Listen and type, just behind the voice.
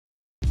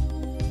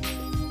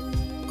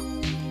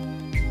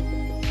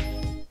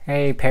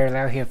Hey,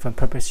 Parallel here from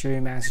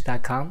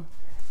purposedreammanager.com,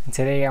 and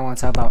today I want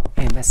to talk about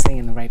investing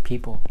in the right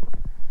people.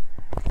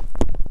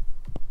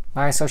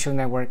 My social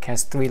network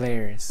has 3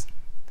 layers.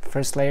 The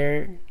first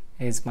layer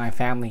is my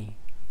family.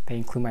 They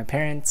include my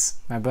parents,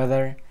 my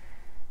brother,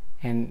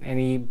 and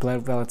any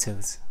blood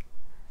relatives.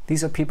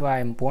 These are people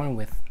I am born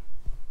with.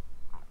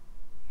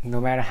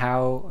 No matter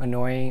how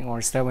annoying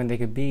or stubborn they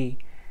could be,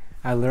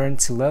 I learned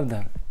to love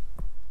them.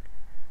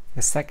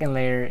 The second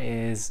layer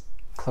is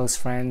close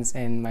friends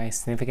and my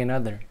significant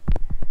other.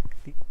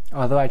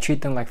 Although I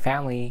treat them like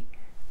family,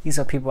 these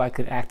are people I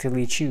could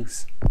actively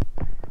choose.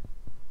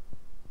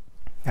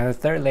 Now the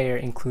third layer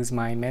includes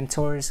my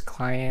mentors,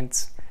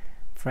 clients,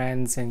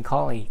 friends, and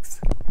colleagues.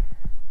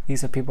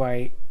 These are people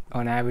I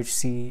on average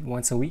see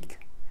once a week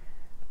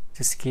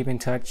just to keep in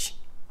touch,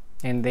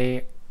 and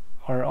they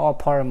are all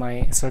part of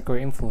my circle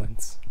of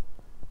influence.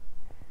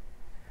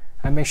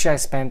 I make sure I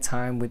spend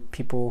time with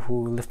people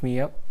who lift me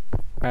up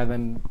rather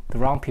than the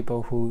wrong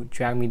people who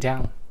drag me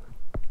down.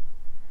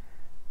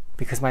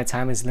 Because my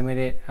time is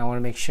limited, I want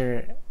to make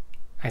sure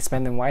I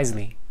spend them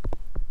wisely.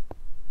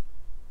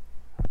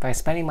 By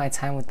spending my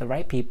time with the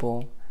right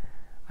people,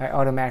 I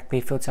automatically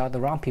filter out the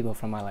wrong people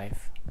from my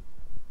life.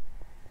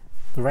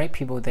 The right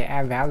people, they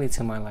add value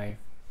to my life.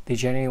 They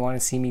genuinely want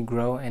to see me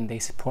grow and they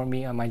support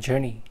me on my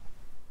journey.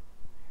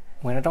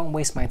 When I don't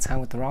waste my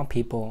time with the wrong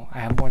people, I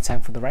have more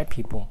time for the right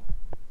people.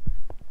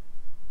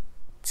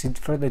 To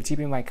further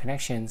deepen my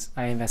connections,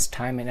 I invest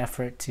time and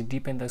effort to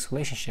deepen those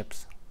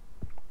relationships.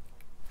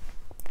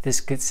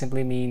 This could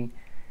simply mean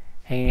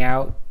hanging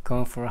out,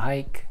 going for a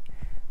hike,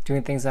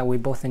 doing things that we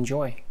both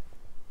enjoy.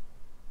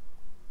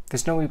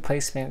 There's no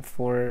replacement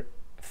for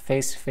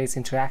face-to-face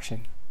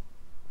interaction.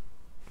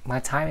 My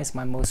time is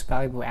my most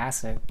valuable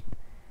asset.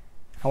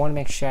 I want to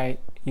make sure I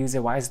use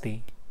it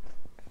wisely.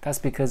 That's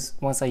because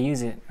once I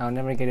use it, I'll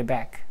never get it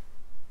back.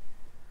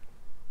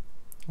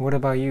 What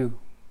about you?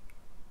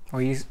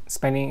 Are you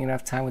spending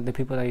enough time with the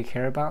people that you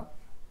care about?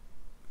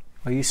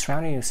 Are you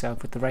surrounding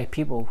yourself with the right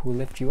people who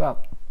lift you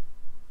up?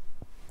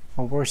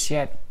 Or worse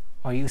yet,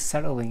 are you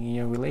settling in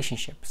your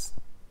relationships?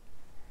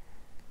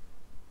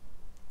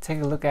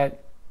 Take a look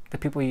at the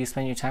people you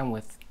spend your time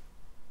with.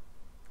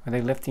 Are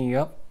they lifting you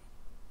up,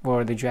 or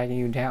are they dragging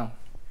you down?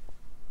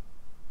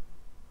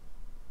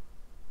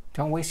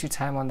 Don't waste your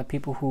time on the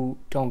people who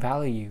don't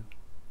value you.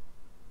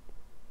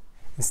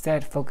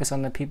 Instead, focus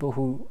on the people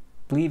who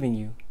believe in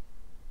you.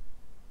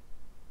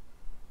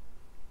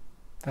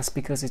 That's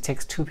because it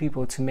takes 2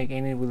 people to make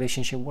any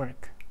relationship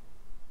work.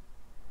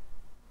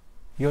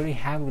 You already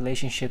have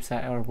relationships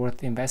that are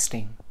worth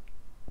investing.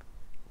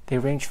 They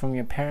range from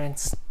your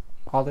parents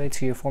all the way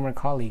to your former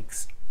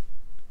colleagues.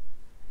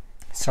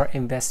 Start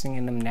investing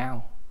in them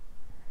now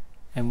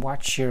and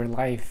watch your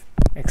life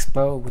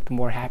explode with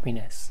more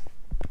happiness.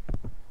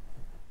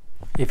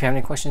 If you have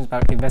any questions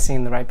about investing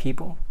in the right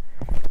people,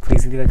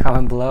 please leave a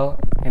comment below,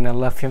 and I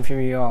love hearing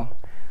from you all.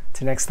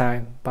 Till next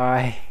time,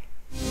 bye.